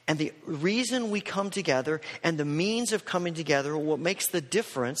together. And the reason we come together and the means of coming together, what makes the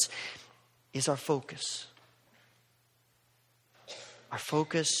difference, is our focus. Our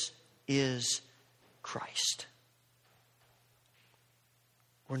focus is Christ.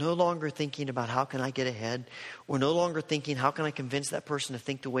 We're no longer thinking about how can I get ahead. We're no longer thinking how can I convince that person to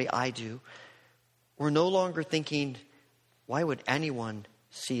think the way I do. We're no longer thinking why would anyone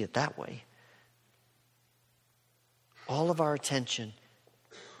see it that way. All of our attention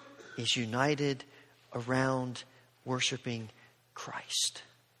is united around worshiping Christ.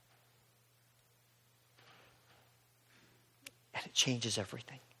 And it changes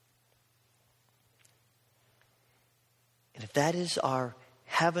everything. And if that is our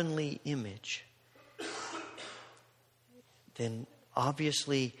heavenly image, then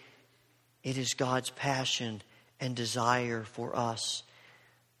obviously it is God's passion and desire for us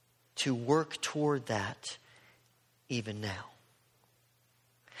to work toward that even now.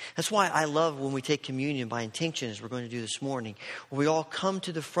 That's why I love when we take communion by intinction, as we're going to do this morning, where we all come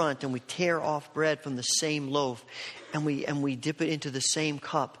to the front and we tear off bread from the same loaf and we dip it into the same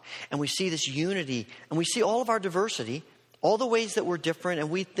cup, and we see this unity, and we see all of our diversity, all the ways that we're different and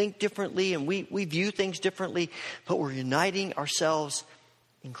we think differently and we view things differently, but we're uniting ourselves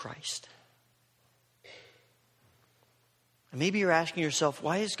in Christ. And maybe you're asking yourself,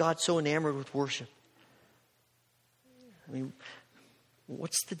 why is God so enamored with worship? I mean,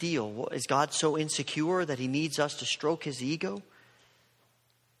 what's the deal? Is God so insecure that he needs us to stroke his ego?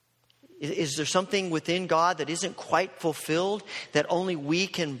 Is there something within God that isn't quite fulfilled that only we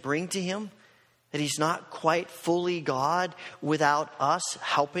can bring to him? That he's not quite fully God without us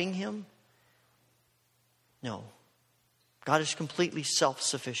helping him? No. God is completely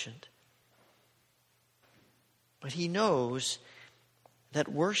self-sufficient. But he knows that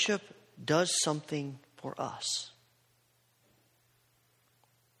worship does something for us.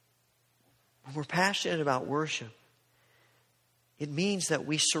 When we're passionate about worship, it means that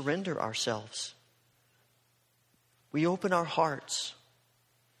we surrender ourselves. We open our hearts.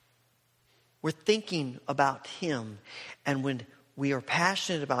 We're thinking about him. And when we are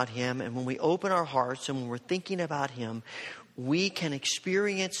passionate about him, and when we open our hearts, and when we're thinking about him, we can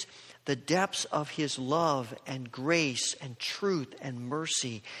experience the depths of his love and grace and truth and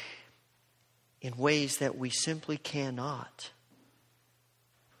mercy in ways that we simply cannot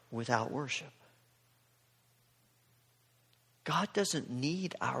without worship. God doesn't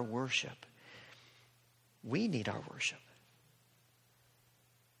need our worship. We need our worship.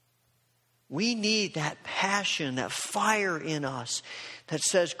 We need that passion, that fire in us that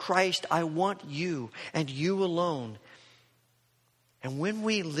says, Christ, I want you and you alone. And when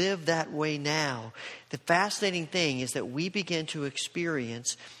we live that way now, the fascinating thing is that we begin to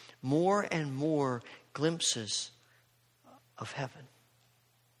experience more and more glimpses of heaven.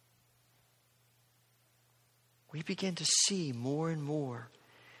 We begin to see more and more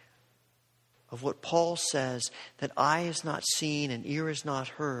of what Paul says, that eye has not seen and ear has not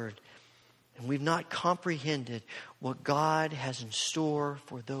heard, and we've not comprehended what God has in store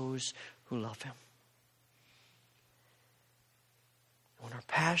for those who love him. When our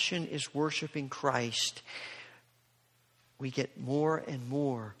passion is worshiping Christ, we get more and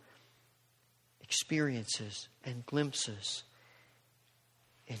more experiences and glimpses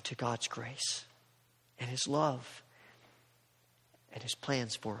into God's grace and his love and his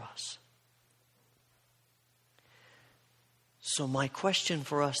plans for us. So my question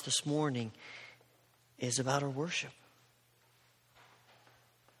for us this morning is about our worship.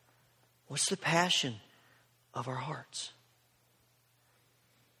 What's the passion of our hearts?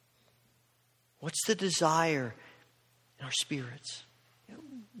 What's the desire in our spirits?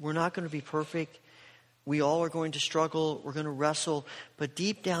 We're not going to be perfect. We all are going to struggle. We're going to wrestle. But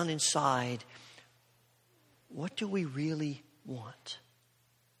deep down inside, what do we really want?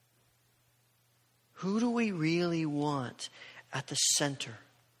 Who do we really want at the center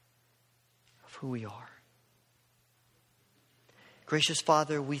of who we are? Gracious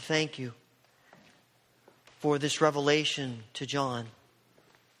Father, we thank you for this revelation to John.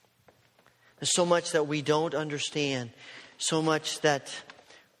 There's so much that we don't understand, so much that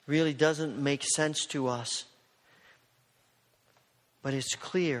really doesn't make sense to us. But it's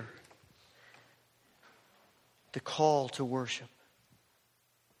clear the call to worship.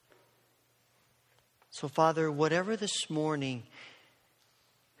 So, Father, whatever this morning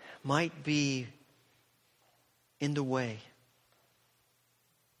might be in the way,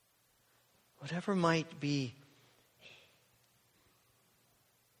 whatever might be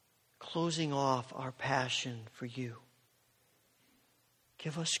closing off our passion for you,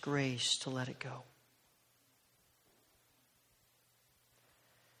 give us grace to let it go.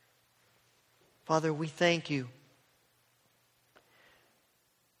 Father, we thank you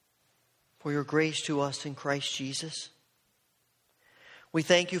for your grace to us in Christ Jesus. We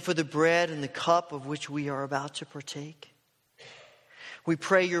thank you for the bread and the cup of which we are about to partake. We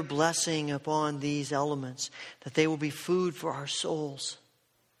pray your blessing upon these elements, that they will be food for our souls,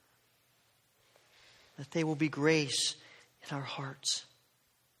 that they will be grace in our hearts,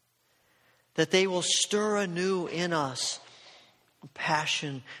 that they will stir anew in us a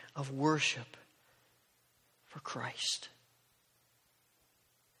passion of worship for Christ.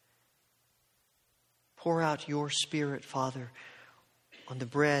 Pour out your Spirit, Father, on the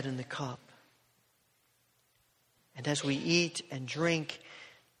bread and the cup. And as we eat and drink,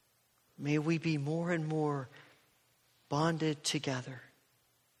 may we be more and more bonded together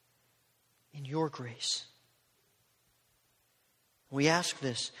in your grace. We ask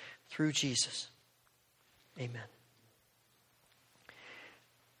this through Jesus. Amen.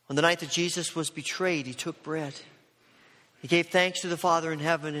 On the night that Jesus was betrayed, he took bread. He gave thanks to the Father in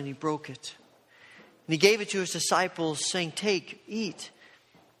heaven, and he broke it. And he gave it to his disciples, saying, "Take, eat.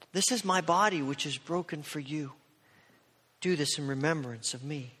 This is my body, which is broken for you. Do this in remembrance of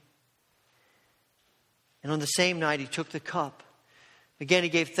me." And on the same night, he took the cup. Again, he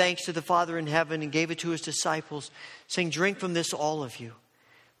gave thanks to the Father in heaven and gave it to his disciples, saying, "Drink from this, all of you.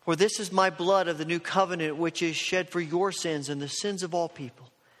 For this is my blood of the new covenant, which is shed for your sins and the sins of all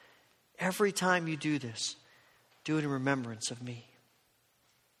people. Every time you do this, do it in remembrance of me."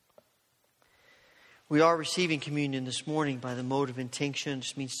 We are receiving communion this morning by the mode of intinction. It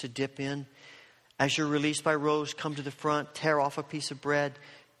just means to dip in. As you're released by Rose, come to the front, tear off a piece of bread,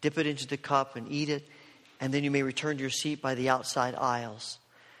 dip it into the cup and eat it. And then you may return to your seat by the outside aisles.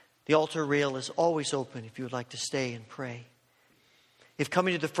 The altar rail is always open if you would like to stay and pray. If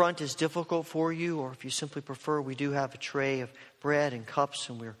coming to the front is difficult for you, or if you simply prefer, we do have a tray of bread and cups,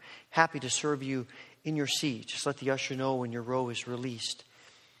 and we're happy to serve you in your seat. Just let the usher know when your row is released.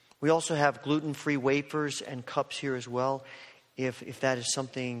 We also have gluten-free wafers and cups here as well, if that is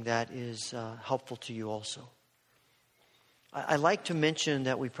something that is helpful to you also. I like to mention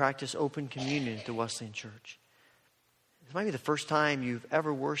that we practice open communion at the Wesleyan Church. This might be the first time you've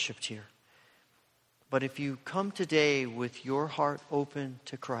ever worshiped here. But if you come today with your heart open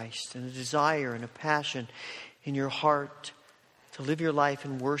to Christ and a desire and a passion in your heart to live your life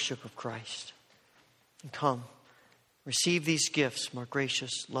in worship of Christ, and come, receive these gifts from our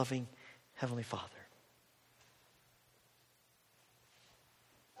gracious, loving Heavenly Father.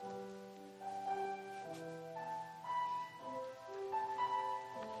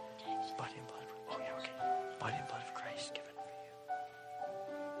 Body and blood. Oh, yeah, okay. Body and blood of Christ given for you.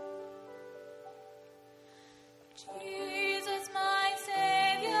 Jesus, my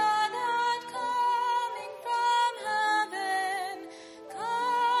Savior, that coming from heaven,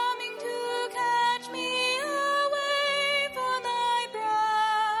 coming to catch me away for thy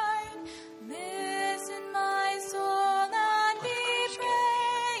bride. Listen, my soul, and be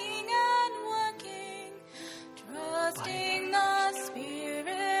praying and working, trusting the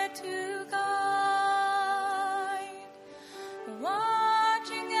Spirit to guide.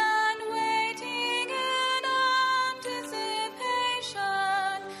 Watching and waiting in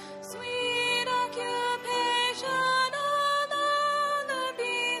anticipation, sweet occupation all other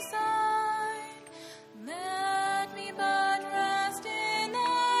beside. Let me but rest in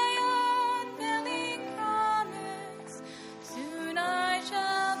thy unfailing promise, soon I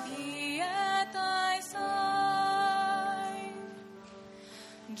shall be at thy side.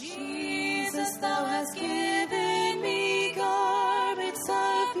 Jesus, thou hast given me garments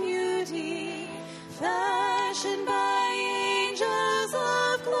of beauty, fashioned by angels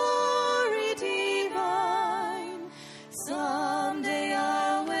of glory divine. Someday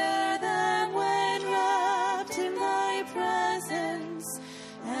I'll wear them when wrapped in thy presence,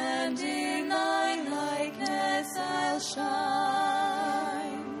 and in thy likeness I'll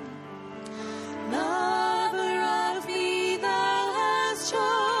shine. Lover of me, thou hast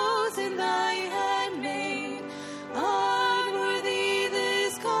chosen thy handmaid, unworthy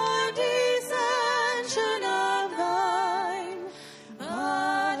this condescension of thine.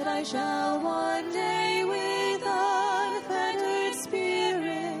 But I shall one day with unfettered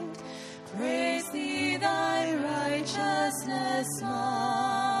spirit praise thee, thy righteousness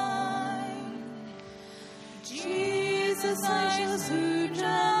mine. Jesus, I shall soon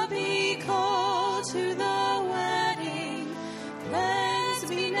shall be called to the wedding. Cleanse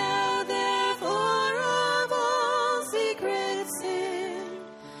me now, therefore, of all secret sin.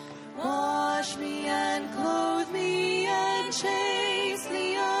 Wash me and clothe me and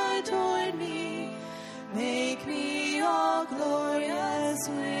chastely adorn me. Make me all glorious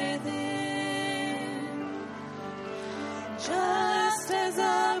within. Just as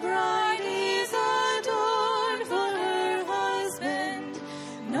a bride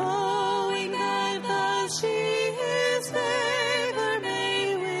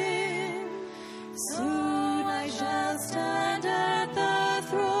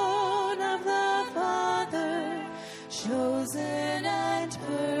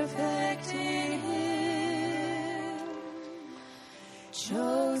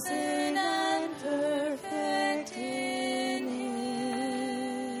present and perfect in Him.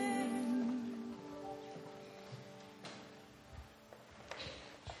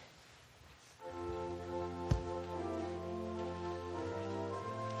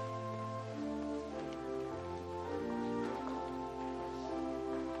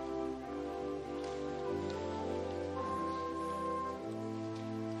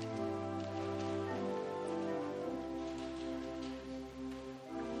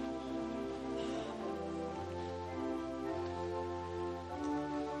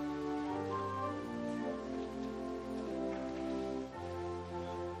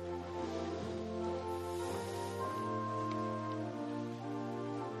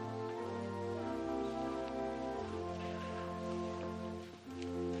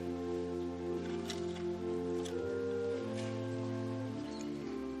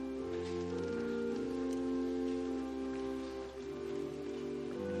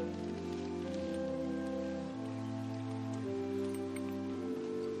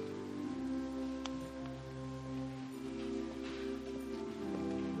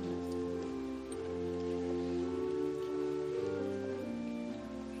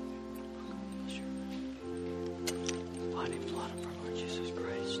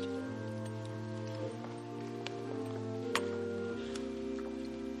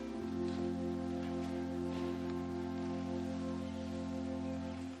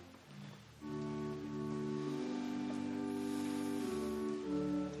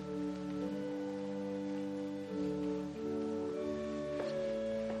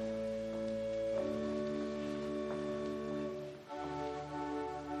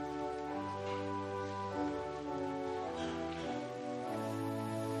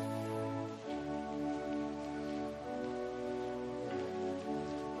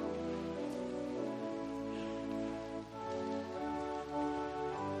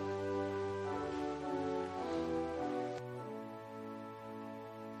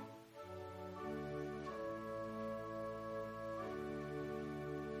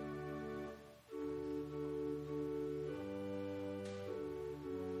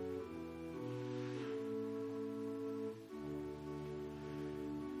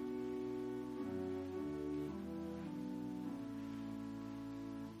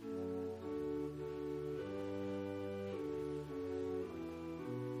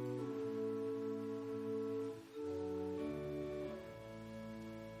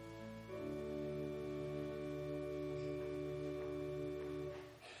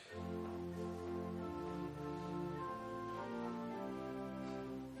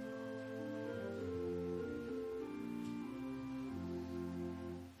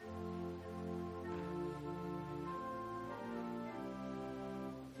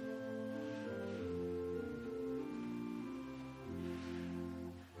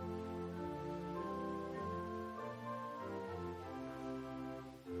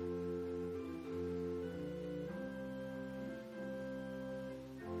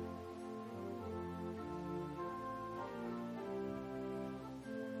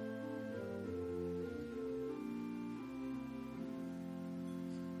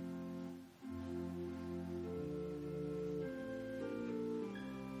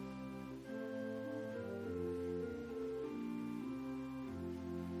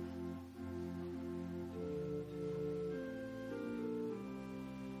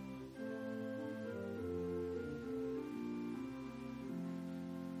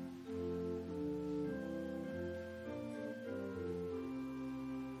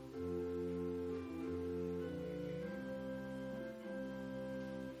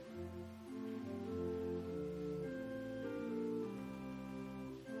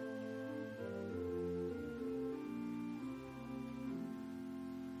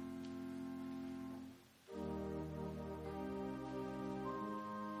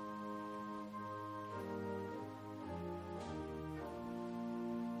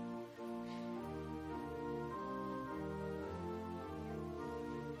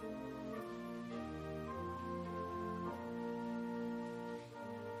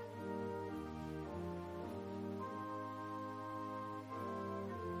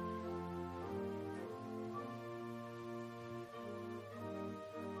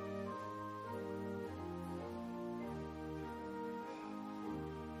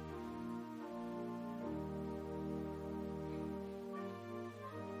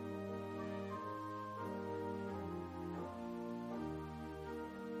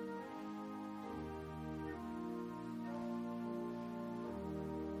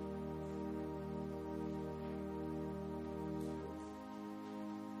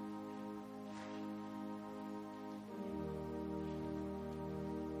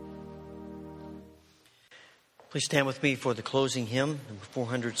 Please stand with me for the closing hymn, number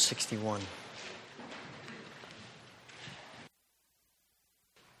 461.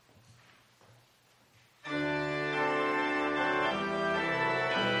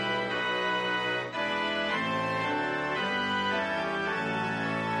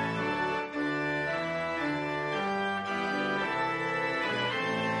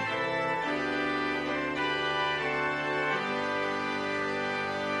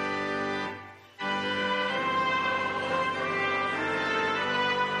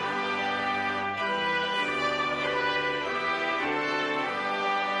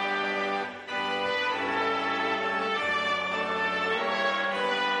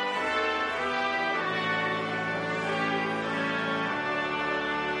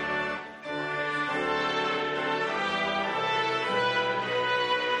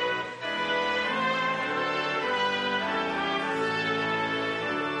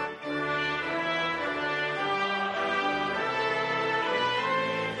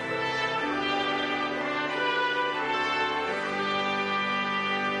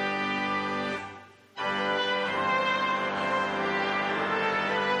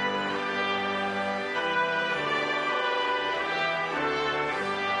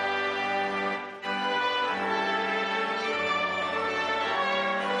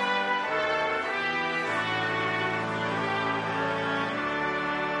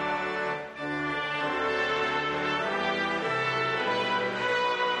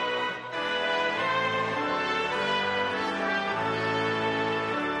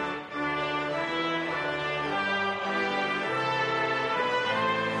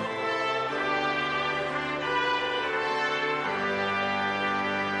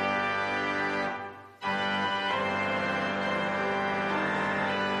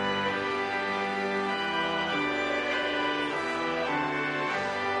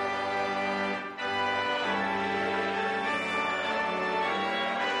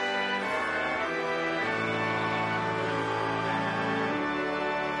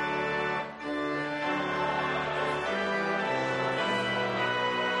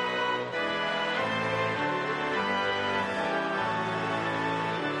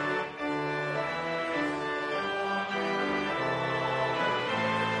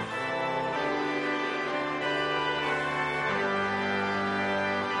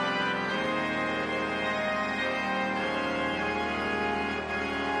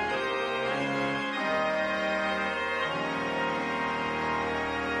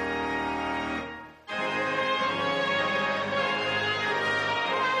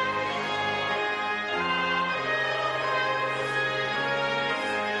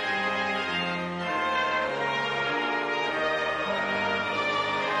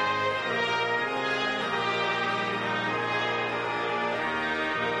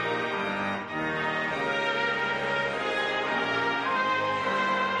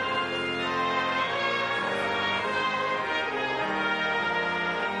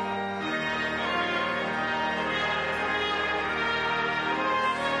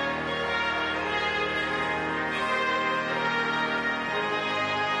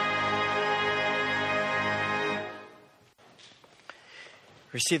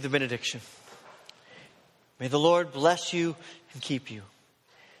 Receive the benediction. May the Lord bless you and keep you.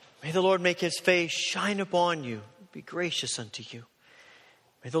 May the Lord make his face shine upon you, be gracious unto you.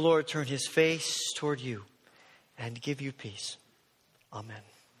 May the Lord turn his face toward you and give you peace. Amen.